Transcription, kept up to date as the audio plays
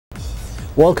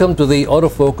Welcome to the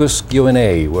Autofocus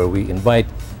Q&A, where we invite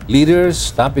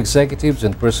leaders, top executives,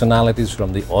 and personalities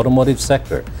from the automotive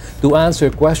sector to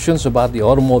answer questions about the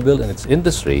automobile and its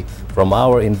industry from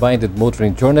our invited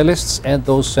motoring journalists and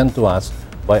those sent to us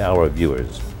by our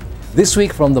viewers. This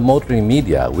week from the motoring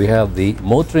media, we have the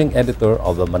motoring editor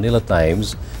of the Manila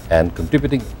Times and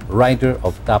contributing writer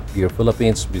of Top Gear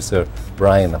Philippines, Mr.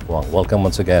 Brian Apuang. Welcome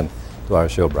once again to our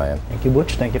show, Brian. Thank you,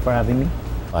 Butch. Thank you for having me.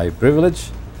 My privilege.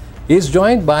 He's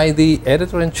joined by the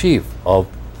editor-in-chief of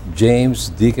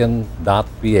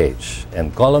JamesDeacon.ph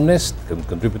and columnist and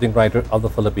contributing writer of the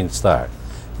Philippine Star,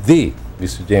 the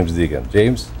Mr. James Deacon.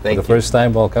 James, for the first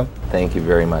time, welcome. Thank you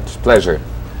very much. Pleasure.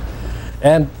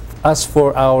 And as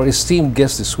for our esteemed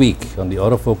guest this week on the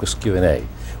Autofocus Q&A,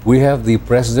 we have the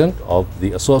president of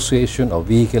the Association of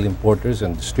Vehicle Importers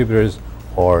and Distributors,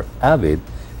 or AVID,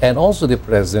 and also the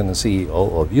president and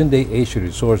CEO of Hyundai Asia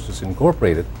Resources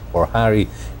Incorporated, or HARI,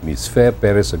 Ms.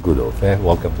 Perez Agudo.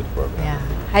 Welcome to the program. Yeah.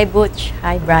 Hi, Butch.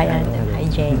 Hi, Brian. Hi,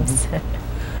 James.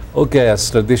 Okay, as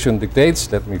tradition dictates,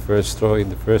 let me first throw in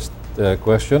the first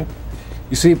question.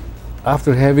 You see,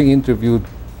 after having interviewed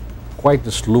quite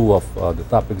a slew of the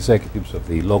top executives of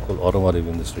the local automotive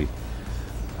industry,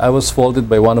 I was faulted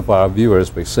by one of our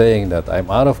viewers by saying that I'm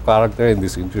out of character in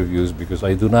these interviews because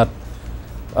I do not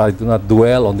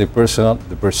dwell on the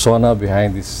persona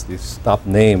behind these top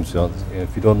names. You know,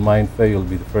 if you don't mind, Faye, you'll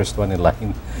be the first one in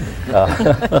line.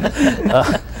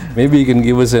 Maybe you can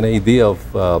give us an idea of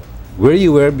where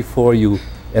you were before you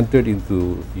entered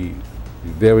into the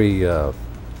very,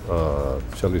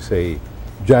 shall we say,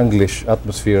 junglish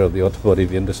atmosphere of the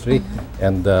automotive industry,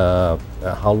 and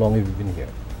how long have you been here?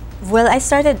 Well, I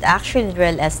started actually in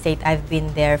real estate. I've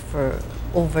been there for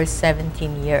over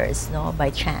 17 years, by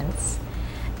chance.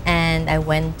 And I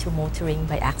went to motoring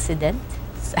by accident.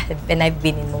 And I've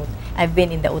been in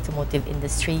the automotive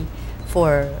industry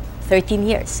for 13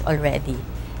 years already.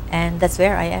 And that's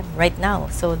where I am right now.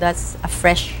 So that's a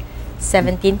fresh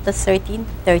 17 plus 13,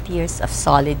 30 years of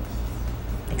solid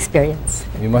experience.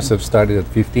 You must have started at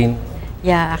 15.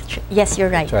 Yeah, actually, yes, you're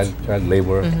right. Child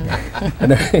labor.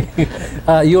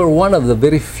 You're one of the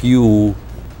very few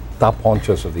top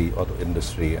honchos of the auto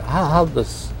industry. How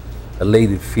does a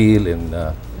lady feel in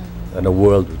a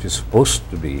world which is supposed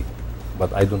to be,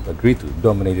 but I don't agree to,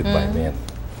 dominated by men?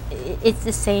 It's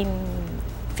the same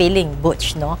feeling,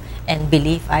 Butch, and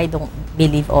belief. I don't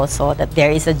believe also that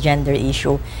there is a gender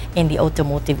issue in the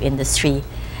automotive industry.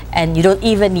 And you don't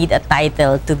even need a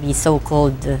title to be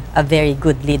so-called a very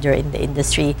good leader in the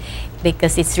industry,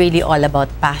 because it's really all about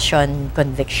passion,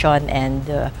 conviction,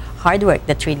 and hard work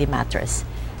that really matters.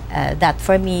 That,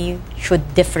 for me,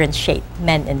 should differentiate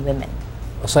men and women.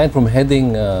 Aside from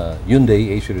heading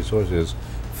Hyundai Asia Resources,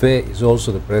 Faye is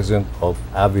also the president of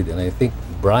AVID, and I think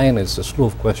Brian has a slew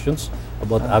of questions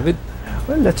about AVID.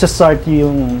 Well, let's just start the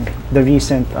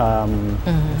recent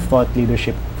thought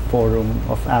leadership forum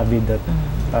of AVID that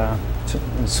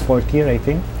it's fourth year, I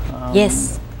think.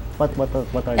 Yes. What are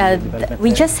the developments we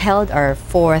there? just held our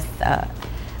fourth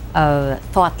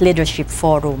thought leadership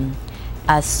forum.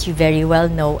 As you very well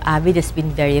know, AVID has been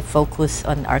very focused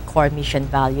on our core mission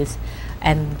values.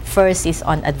 And first is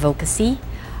on advocacy,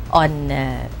 on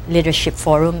leadership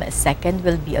forum. Second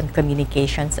will be on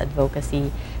communications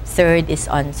advocacy. Third is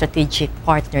on strategic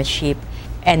partnership.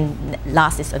 And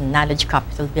last is on knowledge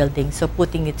capital building. So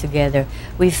putting it together,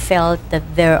 we felt that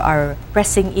there are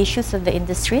pressing issues of the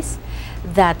industries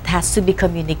that has to be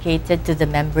communicated to the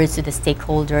members, to the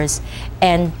stakeholders,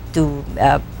 and to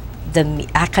the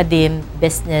academe,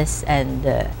 business, and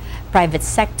private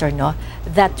sector,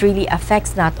 that really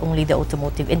affects not only the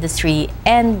automotive industry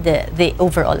and the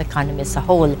overall economy as a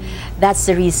whole. That's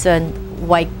the reason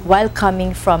why, while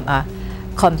coming from a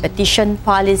competition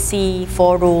policy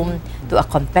forum to a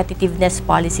competitiveness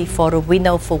policy forum, we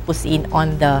now focus in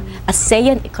on the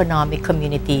ASEAN Economic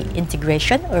Community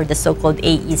Integration, or the so-called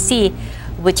AEC,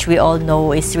 which we all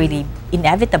know is really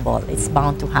inevitable. It's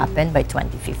bound to happen by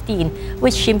 2015,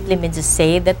 which simply means to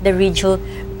say that the region,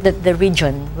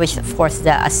 which of course the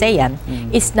ASEAN,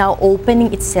 is now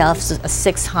opening itself to a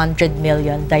 600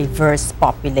 million diverse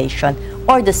population,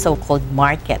 or the so-called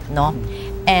market,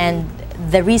 And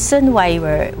the reason why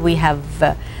we have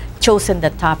chosen the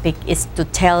topic is to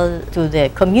tell to the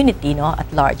community,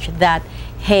 at large, that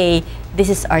hey, this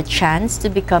is our chance to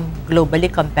become globally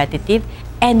competitive,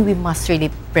 and we must really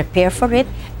prepare for it,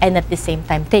 and at the same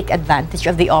time take advantage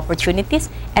of the opportunities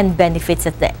and benefits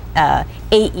that the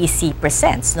AEC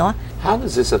presents. How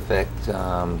does this affect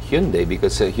Hyundai?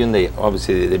 Because Hyundai,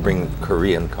 obviously, they bring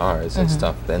Korean cars and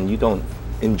stuff, and you don't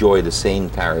enjoy the same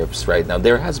tariffs right now.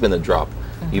 There has been a drop,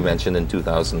 you mentioned, in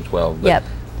 2012, but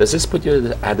Does this put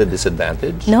you at a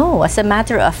disadvantage? No, as a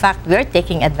matter of fact, we're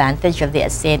taking advantage of the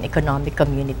ASEAN Economic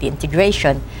Community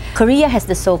integration. Korea has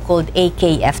the so-called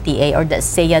AKFTA, or the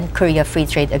ASEAN-Korea Free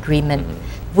Trade Agreement.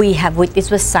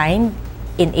 This was signed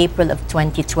in April of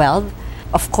 2012.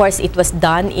 Of course, it was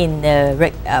done in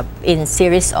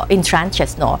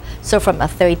tranches, no? So from a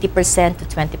 30% to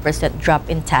 20% drop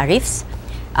in tariffs.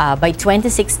 By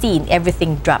 2016,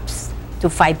 everything drops to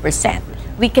 5%.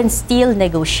 We can still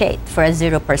negotiate for a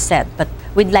 0%, but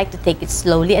we'd like to take it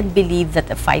slowly and believe that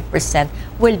a 5%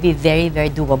 will be very, very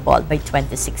doable by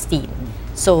 2016.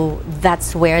 So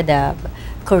that's where the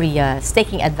Korea is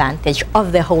taking advantage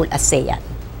of the whole ASEAN,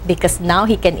 because now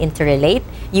he can interrelate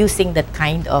using that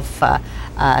kind of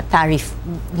tariff,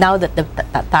 now that the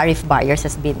tariff barriers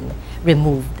has been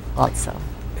removed also.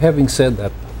 Having said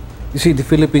that, you see, the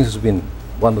Philippines has been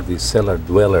one of the cellar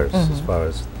dwellers as far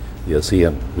as the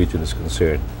ASEAN region is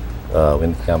concerned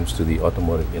when it comes to the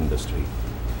automotive industry.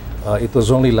 It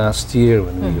was only last year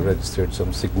when we registered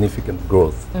some significant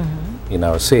growth in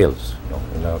our sales,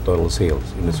 in our total sales,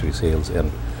 industry sales,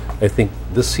 and I think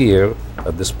this year,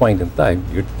 at this point in time,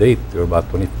 year to date, they're about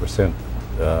 20%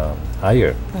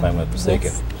 higher, if I'm not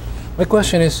mistaken. Yes. My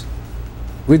question is,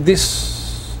 with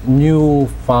this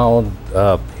newfound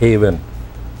haven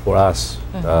for us,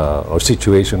 or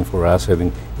situation for us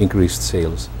having increased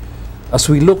sales, as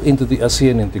we look into the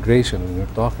ASEAN integration, when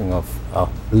we're talking of a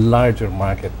larger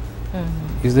market,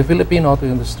 is the Philippine auto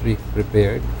industry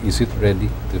prepared? Is it ready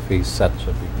to face such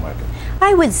a big market?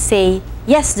 I would say,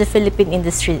 yes, the Philippine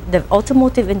industry, the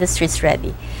automotive industry is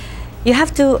ready.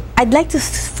 I'd like to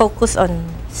focus on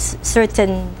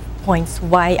certain points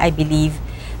why I believe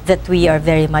that we are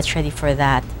very much ready for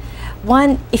that.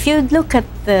 One, if you look at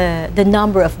the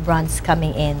number of brands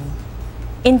coming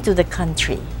into the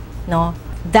country,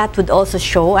 that would also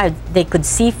show they could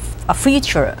see a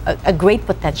future, a great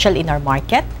potential in our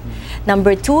market.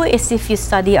 Number two is if you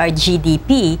study our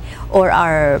GDP or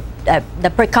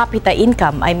the per capita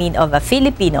income, of a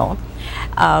Filipino,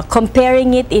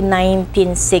 comparing it in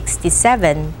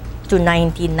 1967 to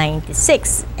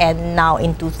 1996 and now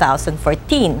in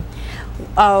 2014,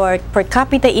 our per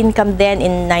capita income then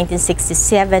in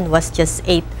 1967 was just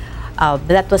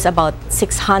that was about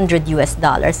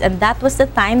 $600, and that was the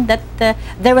time that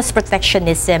there was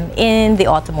protectionism in the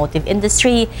automotive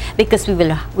industry, because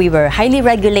we were highly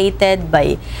regulated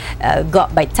by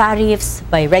tariffs,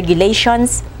 by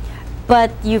regulations.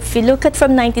 But if you look at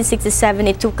from 1967,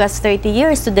 it took us 30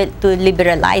 years to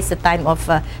liberalize the time of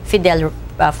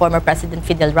former President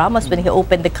Fidel Ramos, when he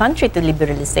opened the country to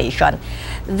liberalization.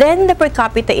 Then the per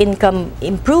capita income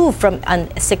improved from a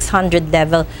 600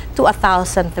 level to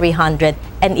 1,300.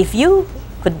 And if you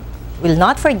will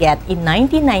not forget, in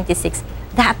 1996,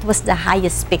 that was the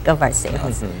highest peak of our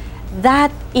sales.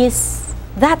 That's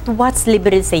what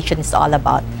liberalization is all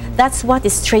about. That's what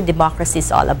trade democracy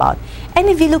is all about. And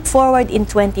if you look forward in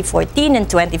 2014 and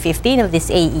 2015 of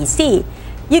this AEC,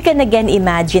 you can again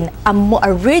imagine a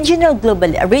regional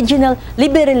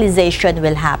liberalization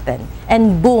will happen.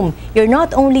 And boom, you're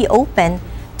not only open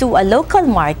to a local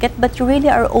market, but you really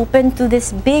are open to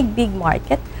this big, big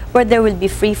market where there will be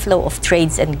free flow of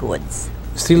trades and goods.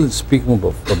 Still speaking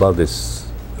about this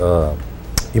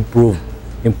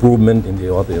improvement in the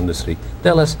auto industry,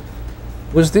 tell us,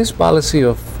 was this policy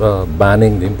of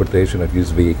banning the importation of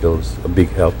used vehicles a big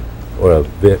help or a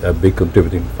big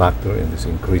contributing factor in this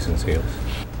increase in sales?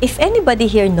 If anybody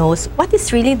here knows what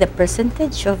is really the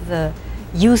percentage of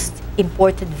used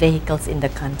imported vehicles in the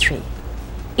country,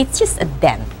 it's just a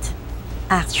dent,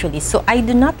 actually. So I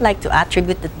do not like to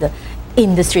attribute that the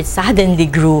industry suddenly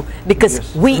grew because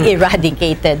we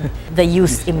eradicated the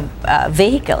used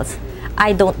vehicles.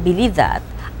 I don't believe that.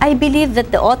 I believe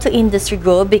that the auto industry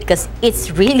grew because it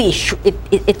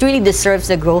really deserves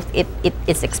the growth it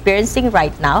is experiencing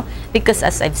right now, because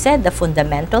as I've said, the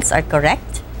fundamentals are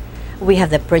correct. We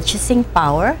have the purchasing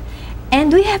power,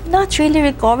 and we have not really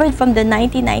recovered from the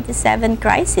 1997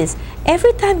 crisis.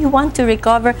 Every time you want to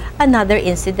recover, another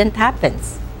incident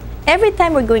happens. Every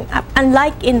time we're going up,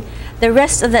 unlike in the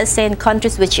rest of the ASEAN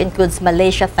countries, which includes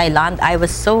Malaysia, Thailand, I was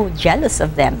so jealous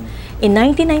of them. In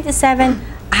 1997,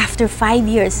 after 5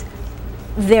 years,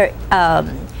 their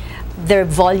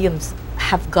volumes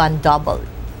have gone double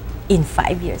in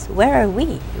 5 years. Where are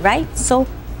we, right? So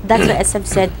that's why, as I've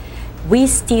said, we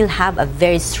still have a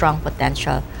very strong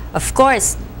potential. Of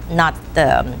course,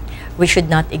 we should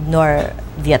not ignore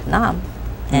Vietnam,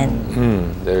 and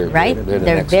they're very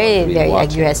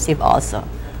aggressive also.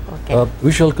 Okay.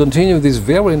 We shall continue this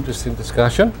very interesting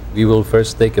discussion. We will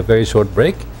first take a very short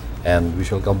break, and we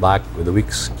shall come back with the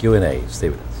week's Q&A. Stay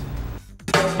with us.